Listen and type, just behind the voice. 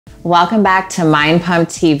Welcome back to Mind Pump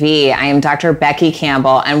TV. I am Dr. Becky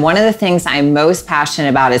Campbell, and one of the things I'm most passionate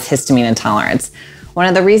about is histamine intolerance. One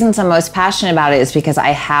of the reasons I'm most passionate about it is because I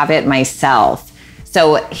have it myself.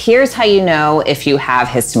 So here's how you know if you have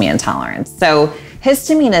histamine intolerance. So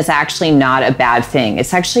histamine is actually not a bad thing.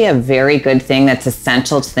 It's actually a very good thing that's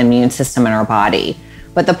essential to the immune system in our body.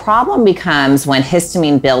 But the problem becomes when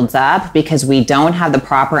histamine builds up because we don't have the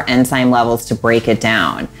proper enzyme levels to break it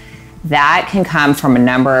down. That can come from a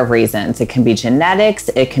number of reasons. It can be genetics,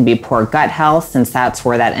 it can be poor gut health, since that's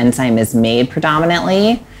where that enzyme is made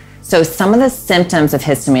predominantly. So some of the symptoms of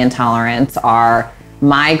histamine intolerance are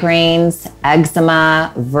migraines,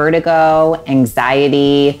 eczema, vertigo,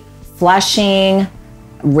 anxiety, flushing,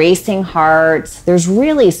 racing heart. There's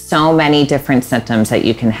really so many different symptoms that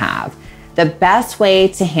you can have. The best way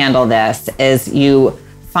to handle this is you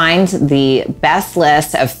find the best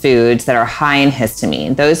list of foods that are high in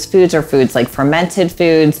histamine. Those foods are foods like fermented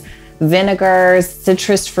foods, vinegars,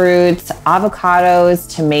 citrus fruits, avocados,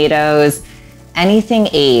 tomatoes, anything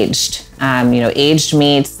aged, aged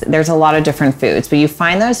meats. There's a lot of different foods, but you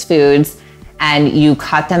find those foods and you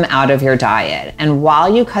cut them out of your diet. And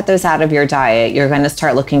while you cut those out of your diet, you're going to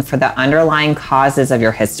start looking for the underlying causes of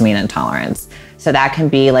your histamine intolerance. So that can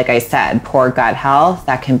be, like I said, poor gut health.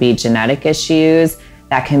 That can be genetic issues.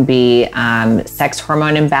 That can be sex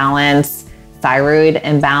hormone imbalance, thyroid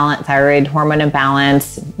hormone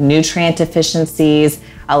imbalance, nutrient deficiencies,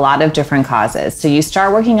 a lot of different causes. So you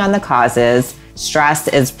start working on the causes. Stress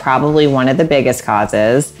is probably one of the biggest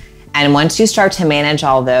causes. And once you start to manage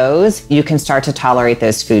all those, you can start to tolerate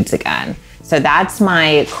those foods again. So that's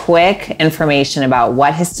my quick information about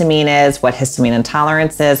what histamine is, what histamine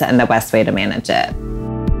intolerance is, and the best way to manage it.